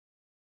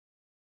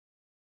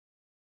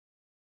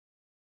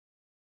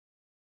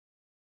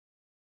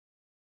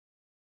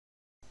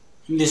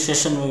In this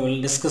session we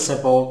will discuss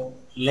about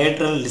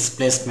lateral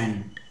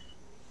displacement.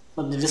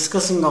 For the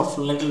discussing of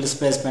lateral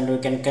displacement we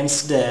can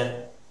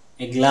consider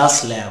a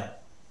glass slab.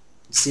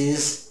 This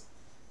is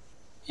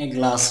a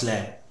glass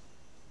slab.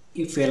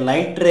 If a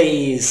light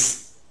ray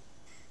is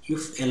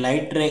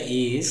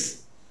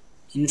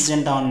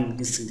incident on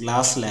this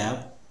glass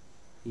slab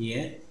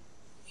here,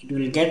 it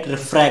will get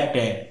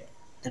refracted.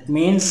 That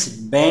means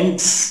it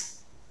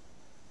bends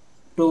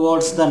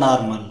towards the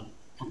normal.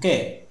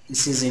 Okay,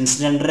 this is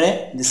incident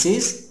ray, this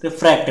is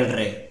refracted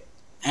ray,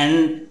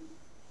 and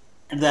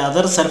at the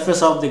other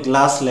surface of the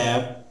glass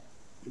slab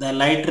the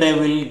light ray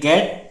will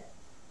get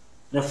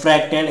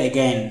refracted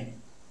again.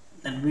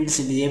 That means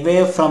it is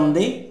away from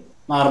the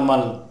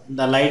normal.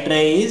 The light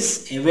ray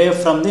is away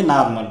from the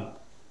normal.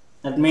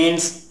 That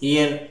means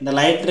here the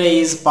light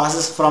ray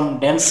passes from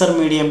denser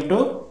medium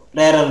to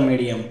rarer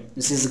medium.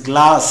 This is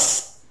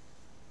glass,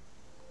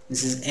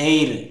 this is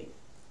air,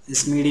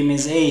 this medium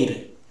is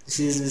air,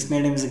 this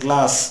medium is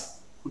glass.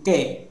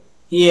 Okay,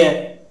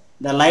 here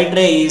the light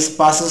ray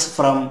passes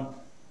from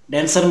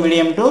denser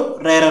medium to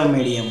rarer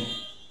medium,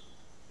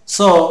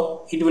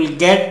 so it will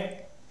get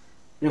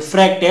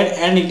refracted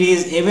and it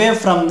is away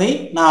from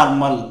the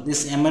normal.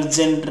 This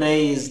emergent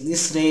ray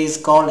this ray is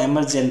called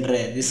emergent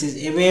ray. This is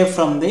away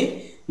from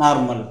the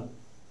normal.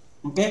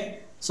 Okay,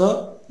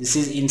 so this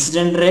is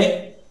incident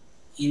ray,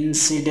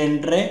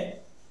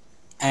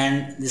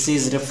 and this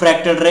is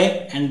refracted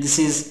ray, and this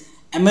is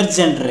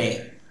emergent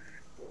ray.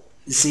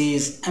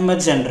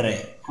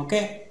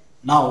 Okay,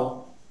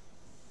 now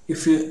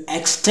if you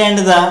extend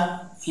the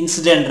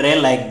incident ray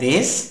like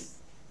this,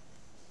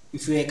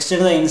 it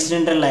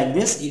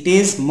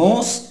is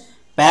moves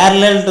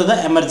parallel to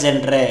the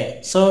emergent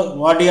ray. So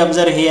what do you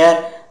observe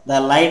here?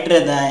 The light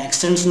ray, the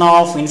extension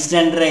of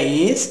incident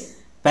ray is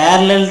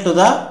parallel to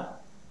the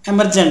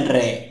emergent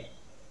ray.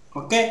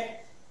 Okay,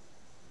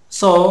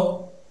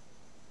 so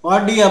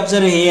what do you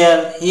observe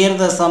here? Here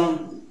the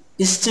some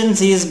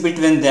distance is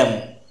between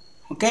them.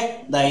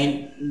 Okay,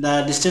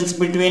 the distance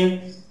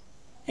between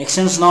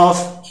extension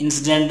of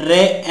incident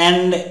ray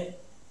and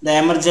the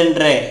emergent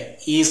ray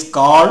is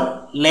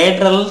called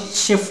lateral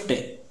shift.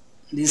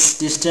 This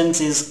distance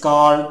is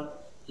called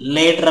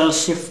lateral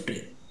shift.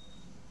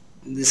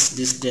 This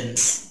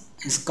distance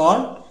is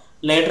called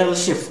lateral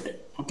shift.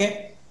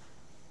 Okay,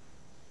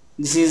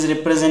 this is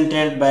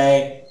represented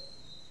by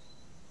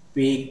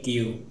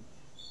PQ.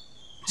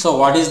 So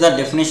what is the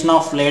definition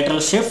of lateral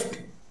shift?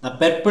 The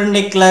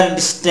perpendicular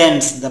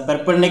distance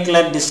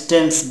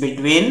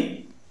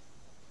between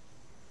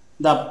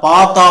the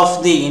path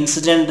of the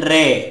incident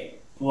ray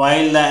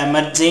while the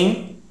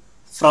emerging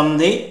from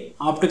the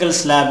optical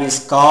slab is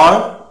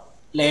called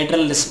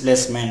lateral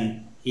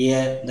displacement.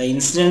 Here the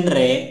incident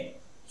ray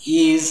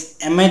is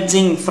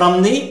emerging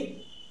from the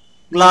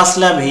glass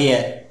slab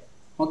here.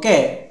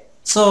 Okay,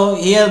 so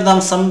here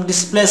some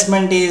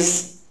displacement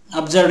is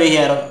observed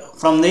here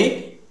from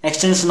the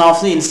extension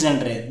of the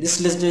incident ray. This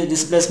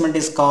displacement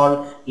is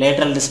called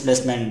lateral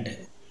displacement.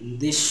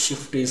 This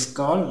shift is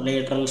called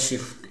lateral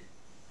shift.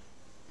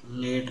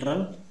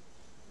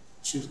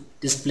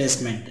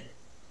 Displacement.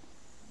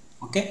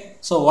 Okay,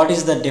 so what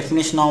is the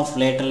definition of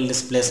lateral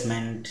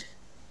displacement?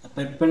 A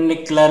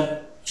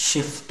perpendicular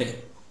shift.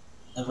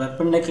 A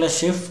perpendicular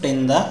shift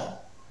in the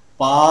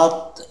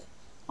path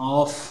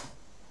of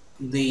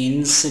the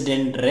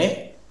incident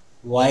ray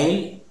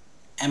while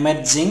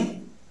emerging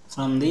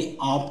from the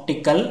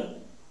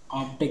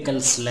optical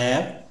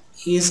slab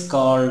is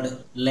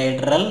called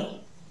lateral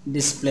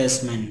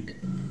displacement.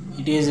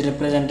 It is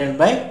represented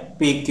by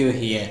PQ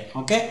here.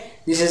 Okay,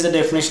 this is the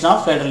definition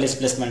of lateral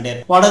displacement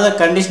here. What are the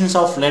conditions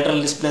of lateral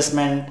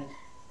displacement?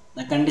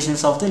 The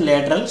conditions of the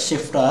lateral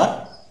shift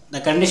are, the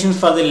conditions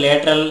for the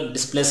lateral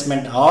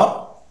displacement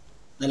are,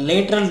 the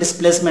lateral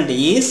displacement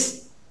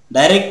is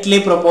directly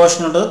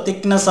proportional to the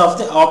thickness of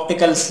the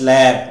optical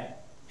slab,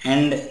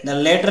 and the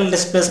lateral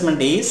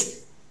displacement is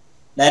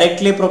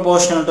directly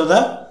proportional to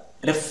the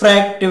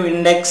refractive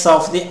index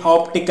of the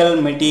optical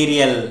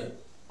material.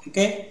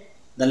 Okay,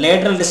 the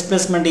lateral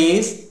displacement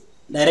is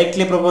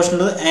directly proportional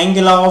to the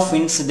angle of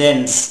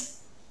incidence,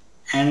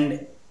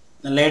 and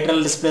the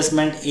lateral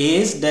displacement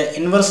is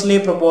inversely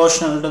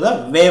proportional to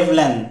the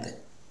wavelength.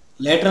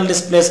 Lateral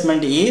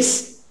displacement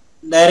is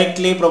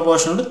directly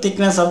proportional to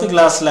thickness of the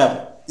glass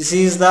slab. This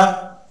is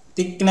the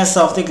thickness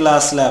of the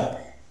glass slab.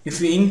 If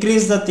you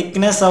increase the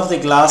thickness of the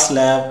glass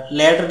slab,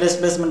 lateral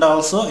displacement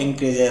also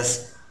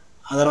increases.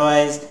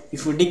 Otherwise,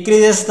 if you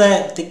decrease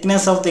the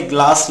thickness of the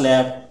glass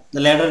slab, the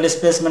lateral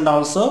displacement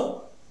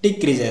also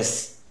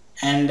decreases.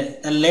 And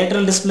the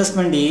lateral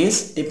displacement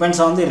depends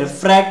on the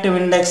refractive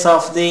index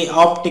of the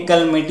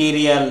optical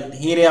material.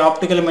 Here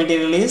optical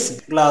material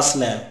is glass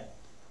slab.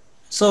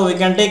 So we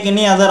can take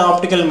any other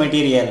optical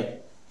material.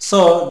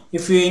 So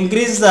if you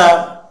increase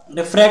the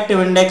refractive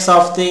index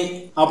of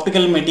the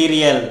optical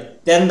material,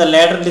 then the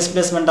lateral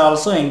displacement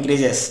also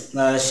increases.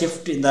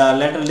 The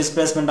lateral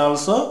displacement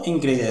also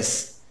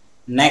increases.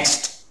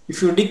 Next,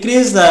 if you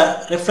decrease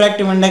the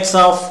refractive index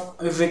of,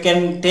 if we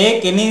can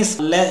take any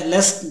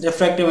less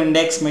refractive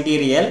index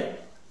material,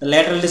 the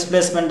lateral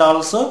displacement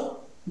also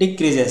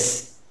decreases.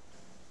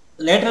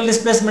 Lateral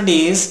displacement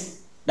is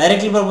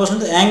directly proportional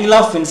to the angle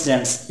of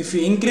incidence. If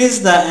you increase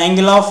the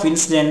angle of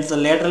incidence, the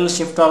lateral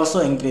shift also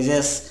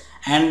increases,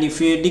 and if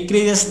you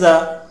decreases the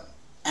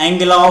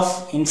angle of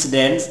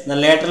incidence, the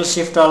lateral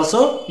shift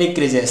also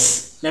decreases.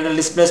 Lateral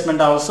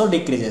displacement also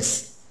decreases,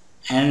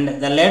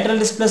 and the lateral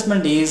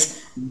displacement is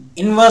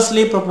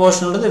inversely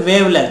proportional to the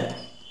wavelength.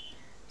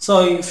 So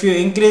if you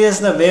increases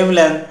the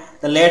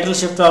wavelength, the lateral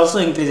shift also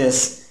increases.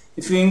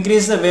 If you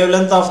increase the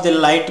wavelength of the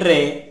light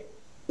ray,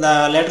 the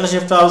lateral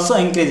shift also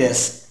increases.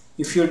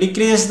 If you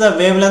decrease the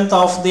wavelength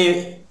of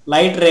the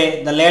light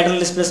ray, the lateral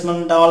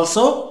displacement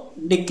also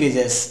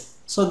decreases.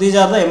 So these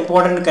are the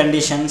important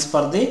conditions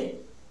for the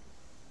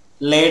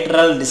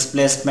lateral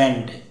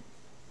displacement: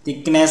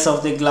 thickness of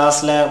the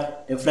glass slab,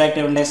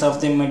 refractive index of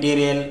the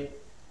material,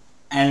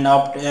 and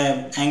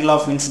angle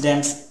of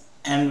incidence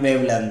and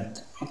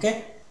wavelength.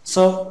 Okay,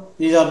 so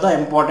these are the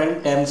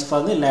important terms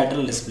for the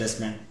lateral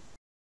displacement.